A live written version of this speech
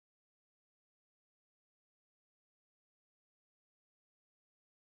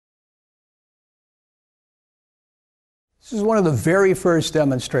This is one of the very first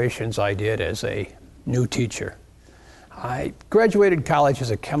demonstrations I did as a new teacher. I graduated college as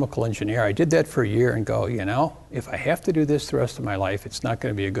a chemical engineer. I did that for a year and go, you know, if I have to do this the rest of my life, it's not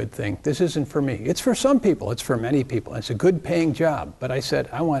going to be a good thing. This isn't for me. It's for some people. It's for many people. It's a good paying job. But I said,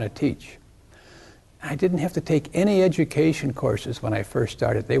 I want to teach. I didn't have to take any education courses when I first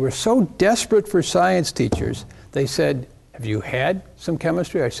started. They were so desperate for science teachers. They said, have you had some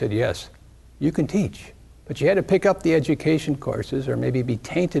chemistry? I said, yes. You can teach. But you had to pick up the education courses or maybe be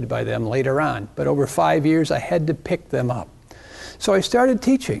tainted by them later on. But over 5 years, I had to pick them up. So I started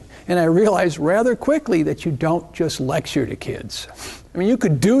teaching, and I realized rather quickly that you don't just lecture to kids. I mean, you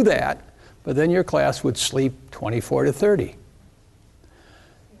could do that, but then your class would sleep 24 to 30.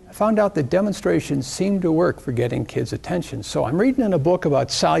 I found out that demonstrations seem to work for getting kids' attention. So I'm reading in a book about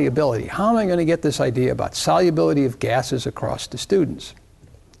solubility. How am I going to get this idea about solubility of gases across to students?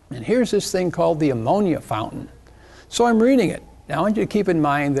 And here's this thing called the ammonia fountain. So I'm reading it. Now I want you to keep in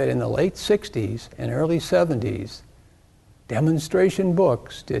mind that in the late 60s and early 70s, demonstration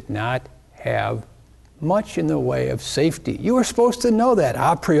books did not have much in the way of safety. You were supposed to know that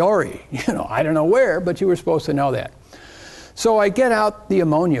a priori. You know, I don't know where, but you were supposed to know that. So I get out the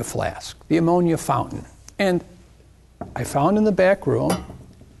ammonia flask, the ammonia fountain, and I found in the back room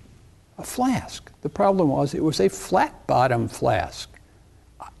a flask. The problem was it was a flat bottom flask.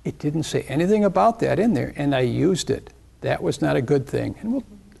 It didn't say anything about that in there, and I used it. That was not a good thing. And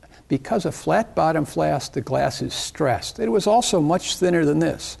because a flat bottom flask, the glass is stressed. It was also much thinner than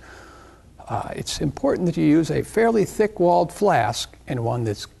this. It's important that you use a fairly thick-walled flask and one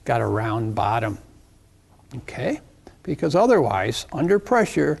that's got a round bottom. Okay? Because otherwise, under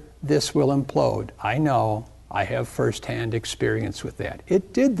pressure, this will implode. I know. I have first-hand experience with that.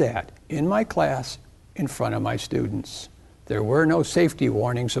 It did that in my class in front of my students. There were no safety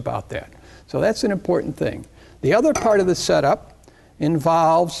warnings about that. So that's an important thing. The other part of the setup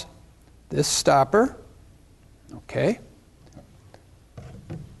involves this stopper, okay,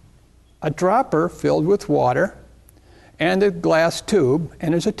 a dropper filled with water, and a glass tube,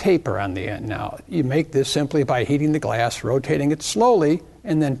 and there's a taper on the end. Now, you make this simply by heating the glass, rotating it slowly,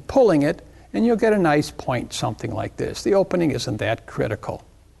 and then pulling it, and you'll get a nice point, something like this. The opening isn't that critical.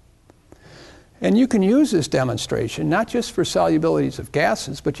 And you can use this demonstration not just for solubilities of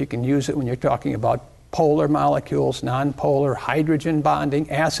gases, but you can use it when you're talking about polar molecules, nonpolar, hydrogen bonding,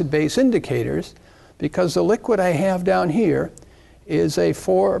 acid-base indicators, because the liquid I have down here is a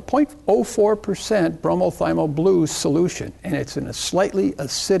 0.04% bromthymol blue solution, and it's in a slightly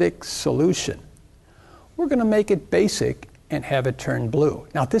acidic solution. We're going to make it basic and have it turn blue.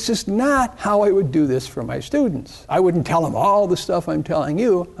 Now, this is not how I would do this for my students. I wouldn't tell them all the stuff I'm telling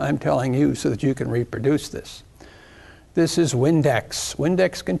you so that you can reproduce this. This is Windex.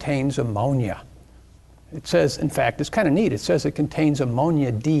 Windex contains ammonia. It says, in fact, it's kind of neat. It says it contains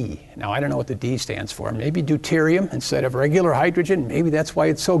ammonia D. Now, I don't know what the D stands for. Maybe deuterium instead of regular hydrogen. Maybe that's why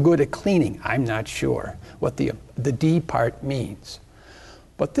it's so good at cleaning. I'm not sure what the D part means.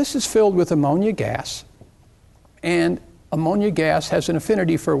 But this is filled with ammonia gas, and ammonia gas has an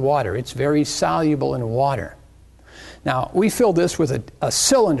affinity for water. It's very soluble in water. Now, we fill this with a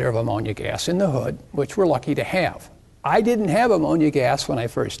cylinder of ammonia gas in the hood, which we're lucky to have. I didn't have ammonia gas when I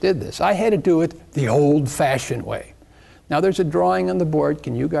first did this. I had to do it the old-fashioned way. Now, there's a drawing on the board.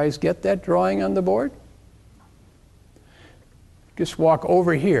 Can you guys get that drawing on the board? Just walk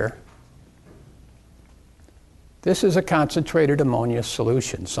over here. This is a concentrated ammonia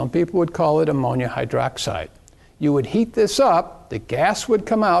solution. Some people would call it ammonia hydroxide. You would heat this up, the gas would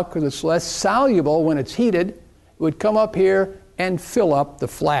come out because it's less soluble when it's heated. It would come up here and fill up the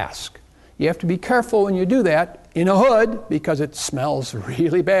flask. You have to be careful when you do that in a hood because it smells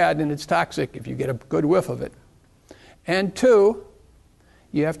really bad and it's toxic if you get a good whiff of it. And two,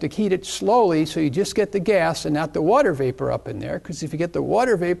 you have to heat it slowly so you just get the gas and not the water vapor up in there, because if you get the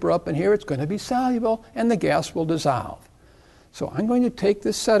water vapor up in here, it's going to be soluble and the gas will dissolve. So I'm going to take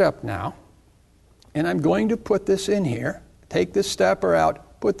this setup now, and I'm going to put this in here, take this stopper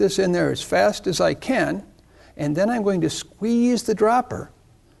out, put this in there as fast as I can, and then I'm going to squeeze the dropper,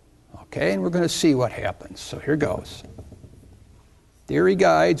 okay, and we're going to see what happens. So here goes. Theory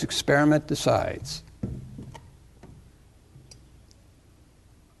guides, experiment decides.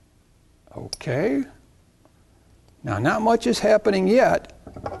 Okay. Now, not much is happening yet.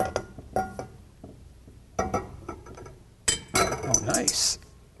 Oh, nice.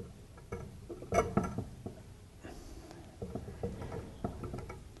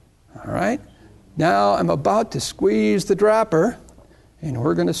 All right. Now I'm about to squeeze the dropper, and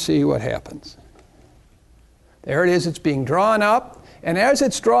we're going to see what happens. There it is. It's being drawn up. And as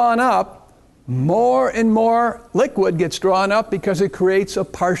it's drawn up, more and more liquid gets drawn up because it creates a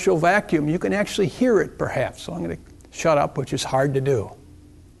partial vacuum. You can actually hear it perhaps. So I'm going to shut up, which is hard to do.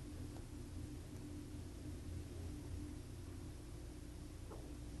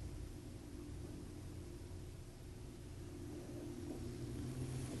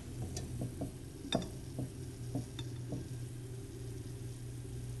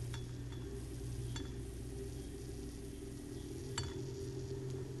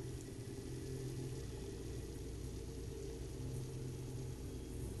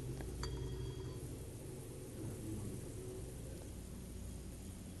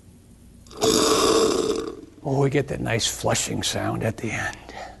 Oh, we get that nice flushing sound at the end.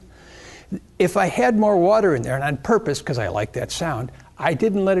 If I had more water in there, and on purpose, because I like that sound, I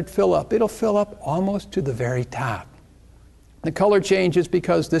didn't let it fill up. It'll fill up almost to the very top. The color changes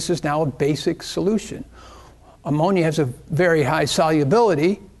because this is now a basic solution. Ammonia has a very high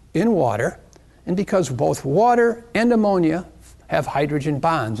solubility in water, and because both water and ammonia have hydrogen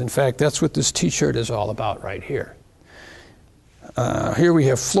bonds. In fact, that's what this t-shirt is all about right here. Here we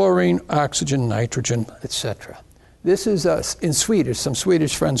have fluorine, oxygen, nitrogen, etc. This is in Swedish. Some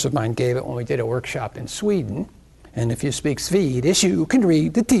Swedish friends of mine gave it when we did a workshop in Sweden. And if you speak Swedish, you can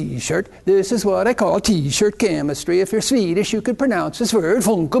read the t-shirt. This is what I call t-shirt chemistry. If you're Swedish, you can pronounce this word,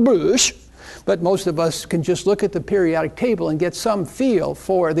 funkelbush. But most of us can just look at the periodic table and get some feel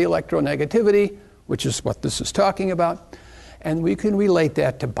for the electronegativity, which is what this is talking about. And we can relate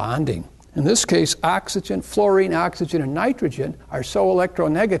that to bonding. In this case, oxygen, fluorine, oxygen, and nitrogen are so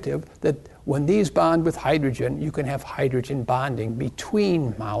electronegative that when these bond with hydrogen, you can have hydrogen bonding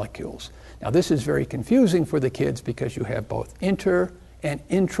between molecules. Now, this is very confusing for the kids because you have both inter and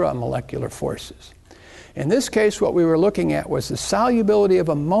intramolecular forces. In this case, what we were looking at was the solubility of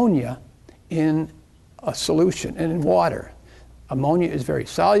ammonia in a solution and in water. Ammonia is very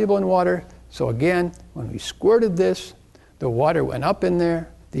soluble in water, so again, when we squirted this, the water went up in there.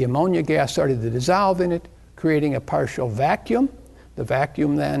 The ammonia gas started to dissolve in it, creating a partial vacuum. The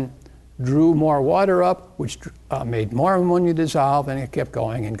vacuum then drew more water up, which made more ammonia dissolve, and it kept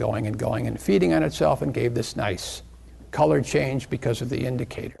going and going and going and feeding on itself and gave this nice color change because of the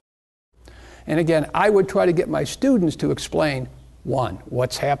indicator. And again, I would try to get my students to explain, one,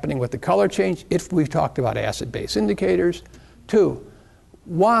 what's happening with the color change if we've talked about acid-base indicators. Two,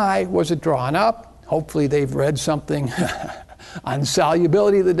 why was it drawn up? Hopefully they've read something on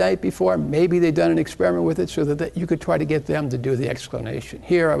solubility the night before. Maybe they've done an experiment with it so that you could try to get them to do the explanation.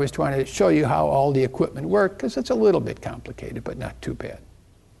 Here I was trying to show you how all the equipment worked because it's a little bit complicated, but not too bad.